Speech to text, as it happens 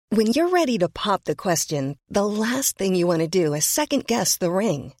When you're ready to pop the question, the last thing you want to do is second-guess the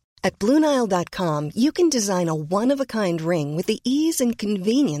ring. At BlueNile.com, you can design a one-of-a-kind ring with the ease and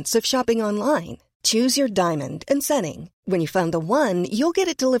convenience of shopping online. Choose your diamond and setting. When you find the one, you'll get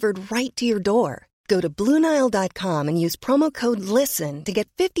it delivered right to your door. Go to BlueNile.com and use promo code LISTEN to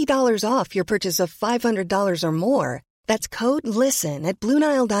get $50 off your purchase of $500 or more. That's code LISTEN at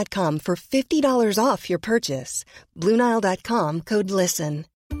BlueNile.com for $50 off your purchase. BlueNile.com, code LISTEN.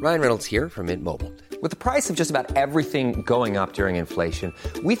 Ryan Reynolds here from Mint Mobile. With the price of just about everything going up during inflation,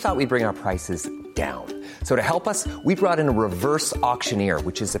 we thought we'd bring our prices down. So to help us, we brought in a reverse auctioneer,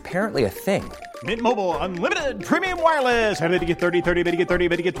 which is apparently a thing. Mint Mobile Unlimited Premium Wireless. How to get 30, 30, bit to get 30,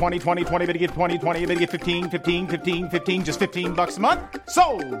 bit to get 20, 20, 20, bit to get 20, 20, bit to get 15, 15, 15, 15, just $15 a month?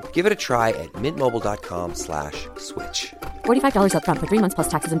 Sold! Give it a try at mintmobile.com/switch. $45 up front for 3 months plus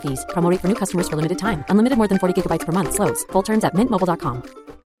taxes and fees. Promo rate for new customers for limited time. Unlimited more than 40 gigabytes per month. Slows full terms at mintmobile.com.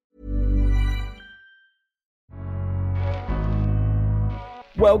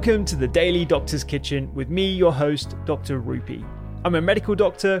 Welcome to the Daily Doctor's Kitchen with me, your host, Dr. Rupy. I'm a medical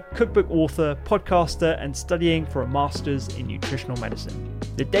doctor, cookbook author, podcaster, and studying for a master's in nutritional medicine.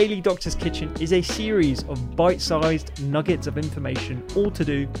 The Daily Doctor's Kitchen is a series of bite-sized nuggets of information, all to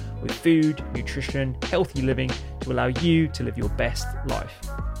do with food, nutrition, healthy living, to allow you to live your best life.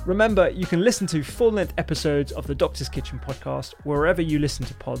 Remember, you can listen to full-length episodes of the Doctor's Kitchen podcast wherever you listen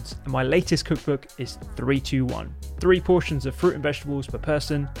to pods, and my latest cookbook is 321. 3 portions of fruit and vegetables per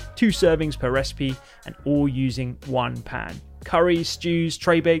person, 2 servings per recipe, and all using 1 pan. Curries, stews,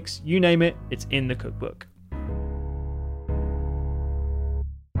 tray bakes, you name it, it's in the cookbook.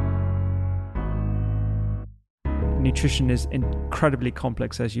 Nutrition is incredibly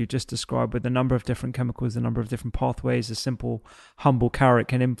complex, as you just described, with a number of different chemicals, a number of different pathways. A simple, humble carrot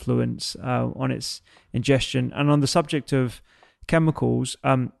can influence on its ingestion. And on the subject of chemicals,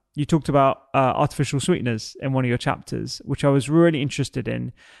 you talked about artificial sweeteners in one of your chapters, which I was really interested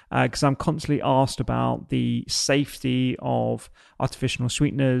in because I'm constantly asked about the safety of artificial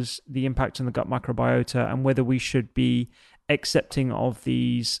sweeteners, the impact on the gut microbiota, and whether we should be accepting of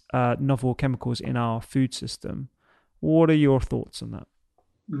these novel chemicals in our food system. What are your thoughts on that?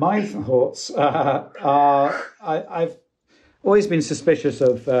 My thoughts are I've always been suspicious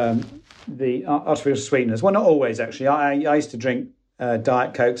of the artificial sweeteners. Well, not always, actually. I used to drink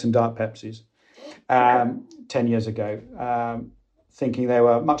Diet Cokes and Diet Pepsis 10 years ago, thinking they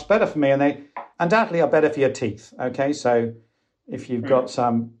were much better for me, and they undoubtedly are better for your teeth. Okay, so if you've got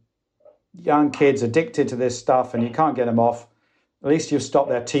some young kids addicted to this stuff and you can't get them off, at least you've stopped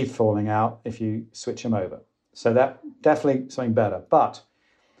their teeth falling out if you switch them over. So that definitely something better. But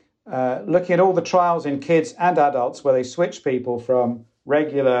looking at all the trials in kids and adults where they switch people from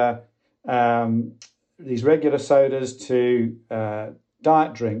regular sodas to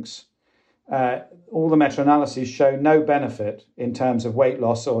diet drinks, all the meta-analyses show no benefit in terms of weight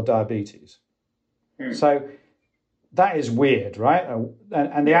loss or diabetes. So that is weird, right?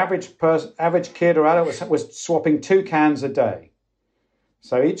 And the average kid or adult was swapping 2 cans a day.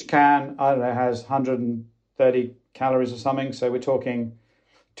 So each can, I don't know, has 130 calories or something. So we're talking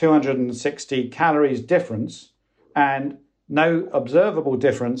 260 calories difference and no observable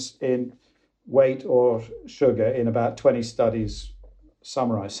difference in weight or sugar in about 20 studies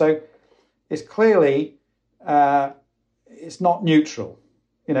summarized. So it's clearly, it's not neutral.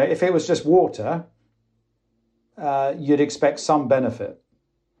 You know, if it was just water, you'd expect some benefit.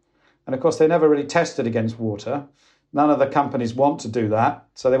 And of course, they never really tested against water. None of the companies want to do that,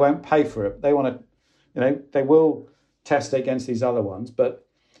 so they won't pay for it. They want to, they will test against these other ones. But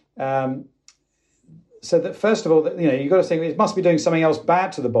so that first of all, you've got to think it must be doing something else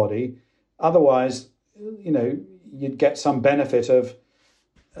bad to the body. Otherwise, you'd get some benefit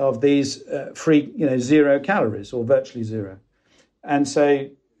of these free, 0 calories or virtually 0. And so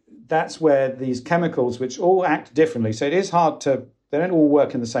that's where these chemicals, which all act differently. So it is hard they don't all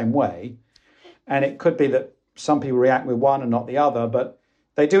work in the same way. And it could be that some people react with one and not the other, but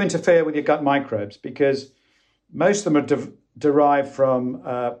they do interfere with your gut microbes because most of them are derived from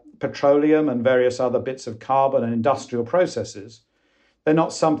petroleum and various other bits of carbon and industrial processes. They're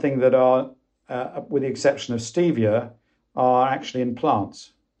not something that are, with the exception of stevia, are actually in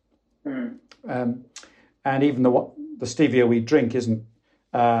plants. And even the stevia we drink is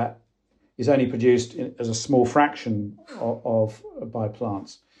only produced as a small fraction of by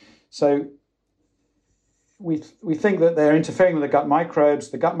plants. So we think that they're interfering with the gut microbes.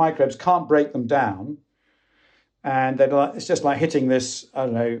 The gut microbes can't break them down, and it's just like hitting this, I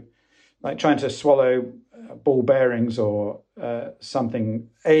don't know, like trying to swallow ball bearings or something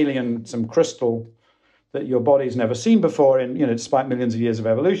alien, some crystal that your body's never seen before, despite millions of years of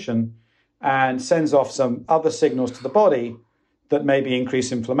evolution, and sends off some other signals to the body that maybe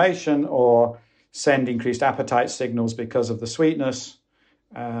increase inflammation or send increased appetite signals because of the sweetness,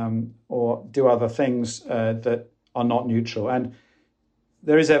 or do other things that are not neutral. And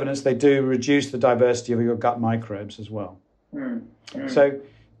there is evidence they do reduce the diversity of your gut microbes as well. So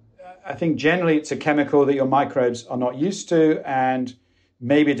I think generally it's a chemical that your microbes are not used to and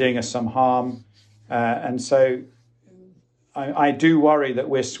maybe doing us some harm. And so I do worry that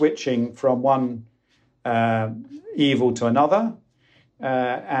we're switching from one evil to another.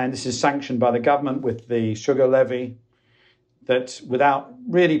 And this is sanctioned by the government with the sugar levy, that without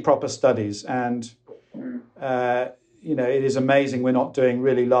really proper studies. And, it is amazing we're not doing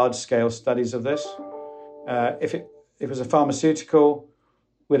really large-scale studies of this. If it was a pharmaceutical,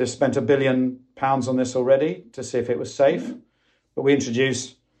 we'd have spent £1 billion on this already to see if it was safe. But we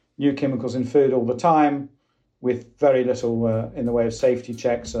introduce new chemicals in food all the time with very little in the way of safety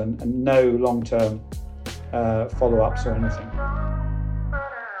checks and no long-term follow-ups or anything.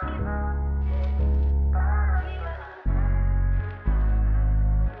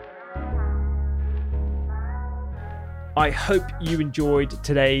 I hope you enjoyed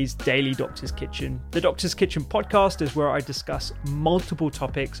today's Daily Doctor's Kitchen. The Doctor's Kitchen podcast is where I discuss multiple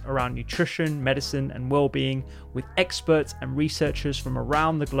topics around nutrition, medicine, and well-being with experts and researchers from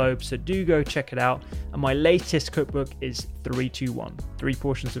around the globe, so do go check it out. And my latest cookbook is 321, 3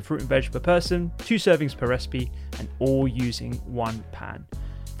 portions of fruit and veg per person, 2 servings per recipe, and all using 1 pan.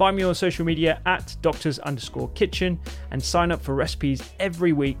 Find me on social media at doctors_kitchen and sign up for recipes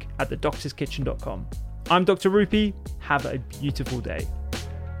every week at thedoctorskitchen.com. I'm Dr. Rupy. Have a beautiful day.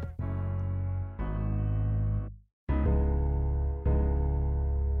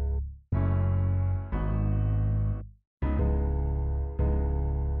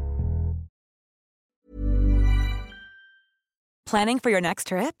 Planning for your next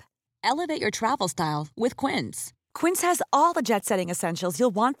trip? Elevate your travel style with Quince. Quince has all the jet-setting essentials you'll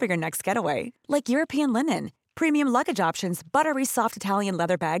want for your next getaway, like European linen, premium luggage options, buttery soft Italian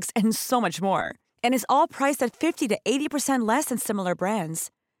leather bags, and so much more. And is all priced at 50 to 80% less than similar brands.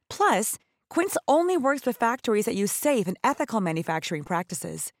 Plus, Quince only works with factories that use safe and ethical manufacturing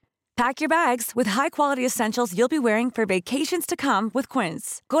practices. Pack your bags with high-quality essentials you'll be wearing for vacations to come with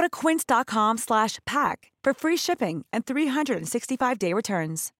Quince. Go to quince.com/pack for free shipping and 365-day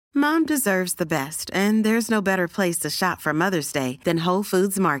returns. Mom deserves the best, and there's no better place to shop for Mother's Day than Whole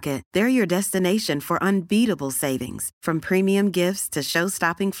Foods Market. They're your destination for unbeatable savings, from premium gifts to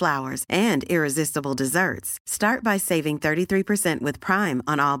show-stopping flowers and irresistible desserts. Start by saving 33% with Prime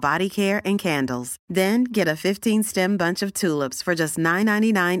on all body care and candles. Then get a 15-stem bunch of tulips for just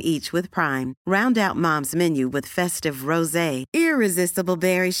 $9.99 each with Prime. Round out Mom's menu with festive rosé, irresistible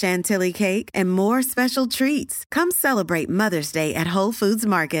berry chantilly cake, and more special treats. Come celebrate Mother's Day at Whole Foods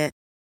Market.